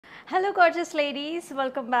Hello gorgeous ladies,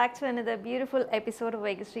 welcome back to another beautiful episode of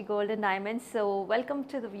Vega Sri Gold Diamonds. So welcome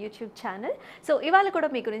to the YouTube channel. So ఇవాళ కూడా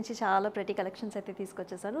మీ గురించి చాలా pretty collections అయితే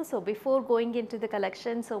తీసుకొచ్చేసాను. So before going into the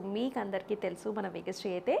collection, so మీకు అందరికీ తెలుసు మన Vega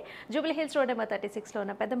Sri అయితే Jubilee Hills Road నెంబర్ 36 లో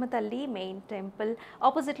ఉన్న పెద్దమ్మ తల్లి మెయిన్ టెంపుల్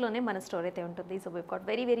ఆపోజిట్ లోనే మన స్టోర్ అయితే ఉంటుంది. So we've got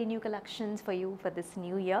very new collections for you for this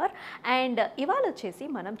new year. And ఇవాళ వచ్చేసి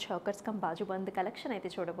మనం చౌకర్స్ కమ్ బాజుబంద్ కలెక్షన్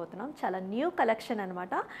అయితే చూడబోతున్నాం. చాలా న్యూ కలెక్షన్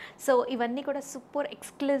అన్నమాట. సో ఇవన్నీ కూడా super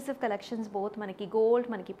exclusive collections both manaki gold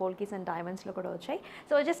manaki polkis and diamonds lo kuda vachayi.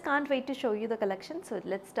 So I just can't wait to show you the collection. So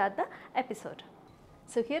let's start the episode.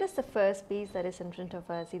 So here is the first piece that is in front of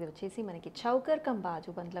us. Idi vachesi manaki chowkar kam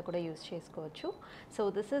baju bandla kuda use chesukochu. So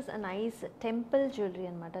this is a nice temple jewelry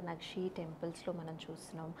anamata. Nakshi temples lo manam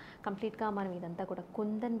chustunnam. Complete ga manam idantha kuda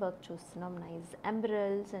kundan work chustunnam. Nice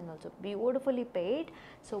emeralds and also beautifully paid.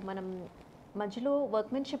 So manam మధ్యలో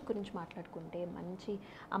workmanship గురించి మాట్లాడుకుంటే మంచి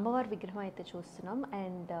అమ్మవారి విగ్రహం అయితే చూస్తున్నాం.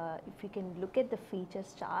 And if you can look at the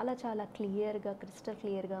features చాలా క్లియర్గా క్రిస్టల్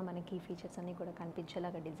క్లియర్గా మనకి ఈ ఫీచర్స్ అన్నీ కూడా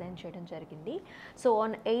కనిపించేలాగా డిజైన్ చేయడం జరిగింది. So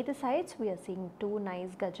on 8 sides we are seeing 2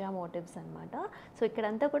 nice Gaza motifs అనమాట. సో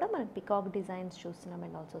ఇక్కడంతా కూడా మనకి పికాక్ డిజైన్స్ చూస్తున్నాం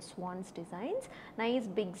and also swans designs. Nice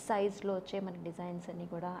big సైజ్లో వచ్చే మనకి డిజైన్స్ అన్నీ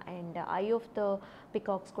కూడా. And I of the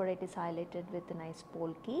peacocks కూడా it is highlighted with nice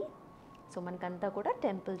పోల్కి. So మనకంతా కూడా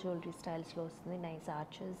టెంపుల్ జ్యువెలరీ స్టైల్స్లో వస్తుంది. Nice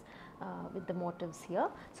arches with the motifs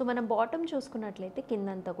here. So మనం బాటమ్ చూసుకున్నట్లయితే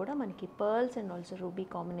కిందంతా కూడా మనకి పర్ల్స్ అండ్ ఆల్సో రూబీ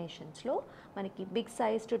కాంబినేషన్స్లో మనకి బిగ్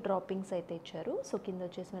సైజ్డ్ డ్రాపింగ్స్ అయితే ఇచ్చారు. సో కింద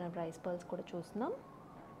వచ్చేసి మనం రైస్ పర్ల్స్ కూడా చూస్తున్నాం.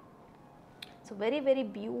 So very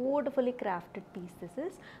beautifully crafted piece this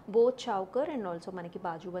is. Both choker and also మనకి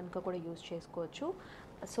బాజుబంద్గా కూడా యూస్ చేసుకోవచ్చు.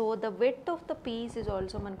 So the width of the piece is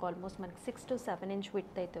also మనకు ఆల్మోస్ట్ మనకి 6 to 7 inch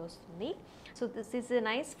విడ్త్ అయితే వస్తుంది. So this is a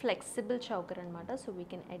nice flexible choker అనమాట. So we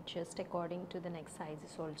can adjust according to the next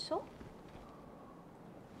sizes also.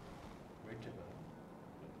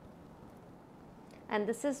 And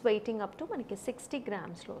this is waiting up to మనకి 60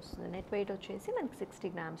 grams-లో వస్తుంది. Net weight వచ్చేసి మనకి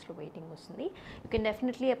 60 grams-లో waiting వస్తుంది. You can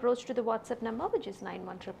definitely approach to the WhatsApp number which is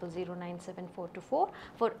 9100097424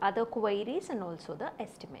 for other queries and also the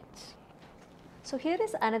estimates. So here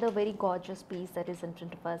is another very gorgeous peace that is in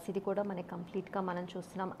front of us. ఇది కూడా మనకి కంప్లీట్గా మనం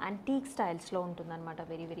చూస్తున్నాం antique స్టైల్స్లో ఉంటుందన్నమాట.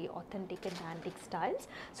 Very authentic and antique styles.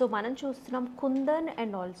 So మనం చూస్తున్నాం kundan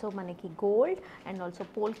and also మనకి గోల్డ్ అండ్ ఆల్సో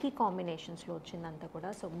పోల్కి కాంబినేషన్స్లో వచ్చిందంతా కూడా.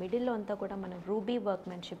 సో మిడిల్లో అంతా కూడా మనం రూబీ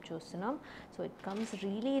వర్క్మెన్షిప్ చూస్తున్నాం. So it comes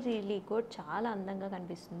really good. చాలా అందంగా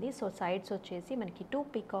కనిపిస్తుంది. సో సైడ్స్ వచ్చేసి మనకి 2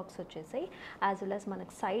 పీకాక్స్ వచ్చేసాయి. యాజ్ వెల్ యాజ్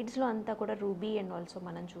మనకి సైడ్స్లో అంతా కూడా రూబీ అండ్ ఆల్సో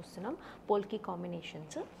మనం చూస్తున్నాం పోల్కి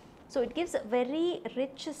combinations. So it gives very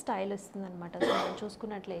rich style వస్తుంది అనమాట. సో మనం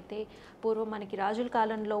చూసుకున్నట్లయితే పూర్వం మనకి రాజుల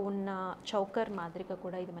కాలంలో ఉన్న చౌకర్ మాదిరిగా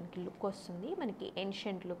కూడా ఇది మనకి లుక్ వస్తుంది. మనకి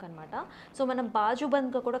ఏన్షియంట్ లుక్ అనమాట. సో మనం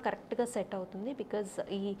బాజుబంద్గా కూడా కరెక్ట్గా సెట్ అవుతుంది బికాజ్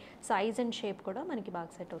ఈ సైజ్ అండ్ షేప్ కూడా మనకి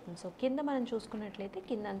బాగా సెట్ అవుతుంది. సో కింద మనం చూసుకున్నట్లయితే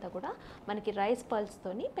కిందంతా కూడా మనకి రైస్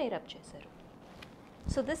పల్స్తోని పేరప్ చేశారు.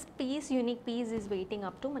 So this piece unique piece is waiting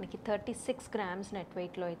up to మనకి 36 grams నెట్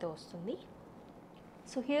వెయిట్లో అయితే వస్తుంది.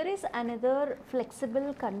 So here is another flexible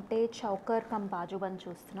కంటే చౌకర్ కమ్ బాజుబంద్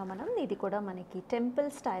చూస్తున్నాం మనం. ఇది కూడా మనకి టెంపుల్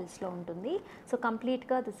స్టైల్స్లో ఉంటుంది. సో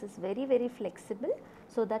కంప్లీట్గా this is very flexible.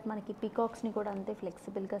 So that మనకి పీకాక్స్ని కూడా అంతే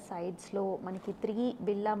ఫ్లెక్సిబుల్గా సైడ్స్లో మనకి 3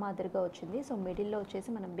 బిల్లా మాదిరిగా వచ్చింది. సో మిడిల్లో వచ్చేసి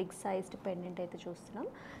మనం బిగ్ సైజ్డ్ పెండెంట్ అయితే చూస్తున్నాం.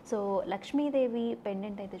 సో లక్ష్మీదేవి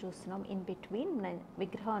పెండెంట్ అయితే చూస్తున్నాం ఇన్ బిట్వీన్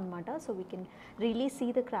విగ్రహం అనమాట. So we can really see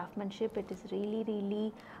the craftsmanship. It is really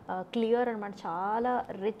clear అనమాట. చాలా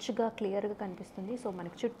రిచ్గా క్లియర్గా కనిపిస్తుంది. సో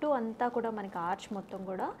మనకి చుట్టూ అంతా కూడా మనకి ఆర్చ్ మొత్తం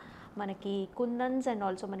కూడా మనకి కుందన్స్ అండ్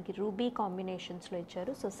ఆల్సో మనకి రూబీ కాంబినేషన్స్లో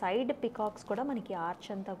ఇచ్చారు. సో సైడ్ పికాక్స్ కూడా మనకి ఆర్చ్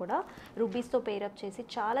అంతా కూడా రూబీస్తో పేరప్ చేసి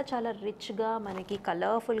చాలా రిచ్గా మనకి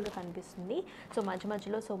కలర్ఫుల్గా కనిపిస్తుంది. సో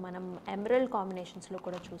మధ్యలో సో మనం ఎమరల్డ్ కాంబినేషన్స్లో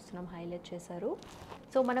కూడా చూస్తున్నాం, హైలైట్ చేశారు.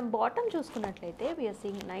 సో మనం బాటమ్ చూసుకున్నట్లయితే we are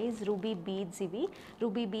seeing nice ruby beads. ఇవి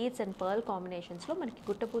రూబీ బీడ్స్ అండ్ పర్ల్ కాంబినేషన్స్లో మనకి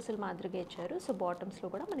గుట్టపూసల మాదిరిగా ఇచ్చారు. సో బాటమ్స్లో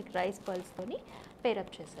కూడా మనకి రైస్ పర్ల్స్తోని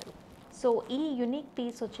పేరప్ చేశారు. సో ఈ యూనిక్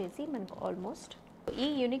పీస్ వచ్చేసి మనకు ఆల్మోస్ట్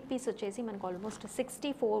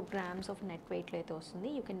 64 grams ఆఫ్ నెట్ వెయిట్లో అయితే వస్తుంది.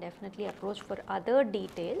 You can definitely approach for other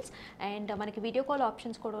details. And మనకి వీడియో కాల్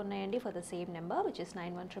ఆప్షన్స్ కూడా ఉన్నాయండి for the same number which is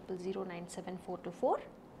 9100097424.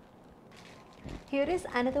 Here is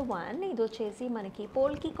another one. ఇది వచ్చేసి మనకి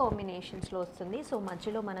పోల్కి కాంబినేషన్స్లో వస్తుంది. సో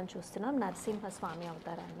మధ్యలో మనం చూస్తున్నాం నరసింహస్వామి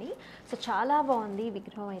అవతారాన్ని. సో చాలా బాగుంది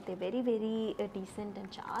విగ్రహం అయితే. వెరీ డీసెంట్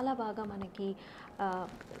అండ్ చాలా బాగా మనకి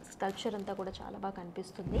స్కల్ప్చర్ అంతా కూడా చాలా బాగా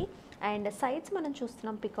కనిపిస్తుంది. అండ్ సైడ్స్ మనం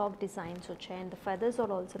చూస్తున్నాం పికాక్ డిజైన్స్ వచ్చాయి. And feathers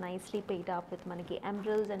are also nicely paid up with మనకి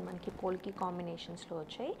ఎమరల్డ్స్ అండ్ మనకి పోల్కి కాంబినేషన్స్లో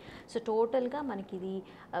వచ్చాయి. సో టోటల్గా మనకి ఇది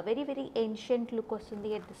వెరీ వెరీ ఏన్షియంట్ లుక్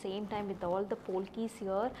వస్తుంది. At the same time with all the polkis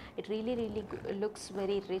here it really looks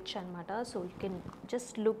very rich అనమాట. So you can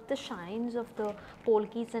just look the shines of the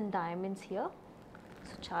polkis and diamonds here.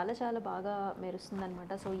 So చాలా చాలా బాగా మెరుస్తుంది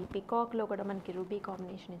అనమాట. సో ఈ పికాక్లో కూడా మనకి రూబీ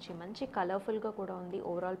కాంబినేషన్ ఇచ్చి మంచి కలర్ఫుల్గా కూడా ఉంది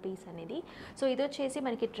ఓవరాల్ పీస్ అనేది. సో ఇది వచ్చేసి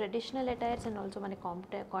మనకి ట్రెడిషనల్ అటైర్స్ అండ్ ఆల్సో మనకి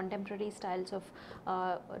contemporary styles of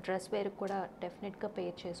dress wear కూడా డెఫినెట్గా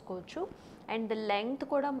పేర్ చేసుకోవచ్చు. అండ్ ద లెంగ్త్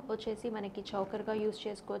కూడా వచ్చేసి మనకి చౌకర్గా యూస్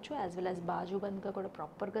చేసుకోవచ్చు యాజ్ వెల్ యాజ్ బాజుబంద్గా కూడా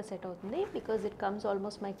ప్రాపర్గా సెట్ అవుతుంది. బికాజ్ ఇట్ కమ్స్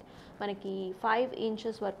ఆల్మోస్ట్ మనకి 5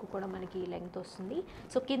 inches వరకు కూడా మనకి లెంగ్త్ వస్తుంది.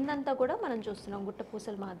 సో కిందంతా కూడా మనం చూస్తున్నాం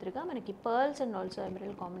గుట్టపూసల మాదిరిగా మనకి పర్ల్స్ అండ్ ఆల్సో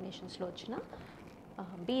ఎమరల్డ్ కాంబినేషన్స్లో వచ్చిన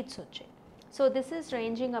బీడ్స్ వచ్చాయి. So this is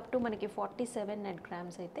ranging up to మనకి 47 net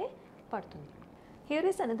grams అయితే పడుతుంది. Here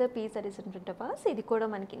is another peace that is in front of us. ఇది కూడా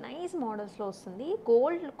మనకి నైస్ మోడల్స్లో వస్తుంది.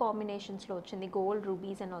 గోల్డ్ కాంబినేషన్స్లో వచ్చింది. గోల్డ్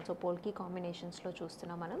రూబీస్ అండ్ ఆల్సో పోల్కి కాంబినేషన్స్లో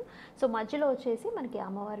చూస్తున్నాం మనం. సో మధ్యలో వచ్చేసి మనకి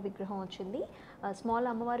అమ్మవారి విగ్రహం వచ్చింది. స్మాల్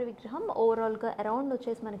అమ్మవారి విగ్రహం ఓవరాల్గా అరౌండ్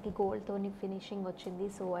వచ్చేసి మనకి గోల్డ్తోని ఫినిషింగ్ వచ్చింది.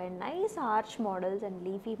 So and nice arch models and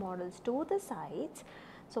leafy models to the sides.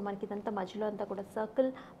 So మనకి ఇదంతా మధ్యలో అంతా కూడా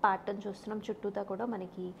సర్కిల్ ప్యాటర్న్ చూస్తున్నాం. చుట్టూతా కూడా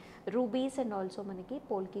మనకి రూబీస్ అండ్ ఆల్సో మనకి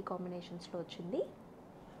పోల్కి కాంబినేషన్స్లో వచ్చింది.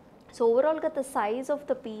 సో ఓవరాల్గా the size of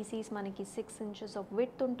the Pisces మనకి 6 inches ఆఫ్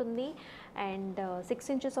విడ్త్ ఉంటుంది అండ్ 6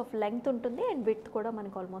 inches ఆఫ్ లెంగ్త్ ఉంటుంది. అండ్ విడ్త్ కూడా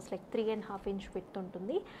మనకు ఆల్మోస్ట్ లైక్ 3.5 inch విడ్త్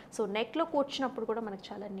ఉంటుంది. సో నెక్లో కూర్చున్నప్పుడు కూడా మనకు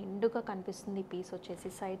చాలా నిండుగా కనిపిస్తుంది పీస్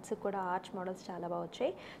వచ్చేసి. సైడ్స్ కూడా ఆర్చ్ మోడల్స్ చాలా బాగా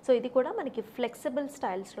వచ్చాయి. సో ఇది కూడా మనకి ఫ్లెక్సిబుల్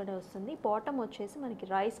స్టైల్స్లోనే వస్తుంది. బాటమ్ వచ్చేసి మనకి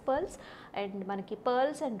రైస్ పర్ల్స్ అండ్ మనకి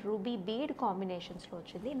పర్ల్స్ అండ్ రూబీ బీడ్ కాంబినేషన్స్లో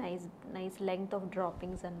వచ్చింది. నైస్ లెంగ్త్ ఆఫ్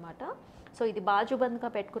డ్రాపింగ్స్ అనమాట. సో ఇది బాజుబంద్గా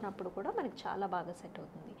పెట్టుకున్నప్పుడు కూడా మనకి చాలా బాగా సెట్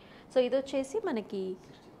అవుతుంది. సో ఇది వచ్చేసి మనకి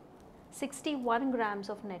 61 grams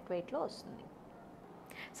ఆఫ్ నెట్ వెయిట్లో వస్తుంది.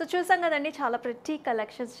 సో చూసాం కదండి, చాలా ప్రతి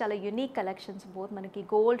కలెక్షన్స్, చాలా యూనిక్ కలెక్షన్స్ బోత్ మనకి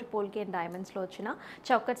గోల్డ్, పోల్కి అండ్ డైమండ్స్లో వచ్చిన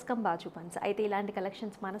చౌకట్స్ కమ్ బాజు పన్స్. అయితే ఇలాంటి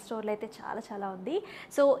కలెక్షన్స్ మన స్టోర్లో అయితే చాలా చాలా ఉంది.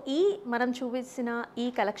 సో మనం చూపించిన ఈ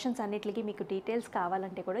కలెక్షన్స్ అన్నిటికీ మీకు డీటెయిల్స్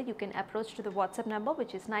కావాలంటే కూడా you can approach to the WhatsApp number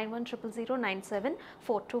which is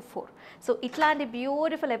 9100097424. So ఇట్లాంటి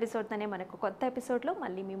బ్యూటిఫుల్ ఎపిసోడ్తోనే మనకు కొత్త ఎపిసోడ్లో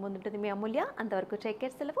మళ్ళీ మీ ముందుంటుంది మీ అమూల్య. అంతవరకు టేక్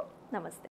కేర్, సెలవు, నమస్తే.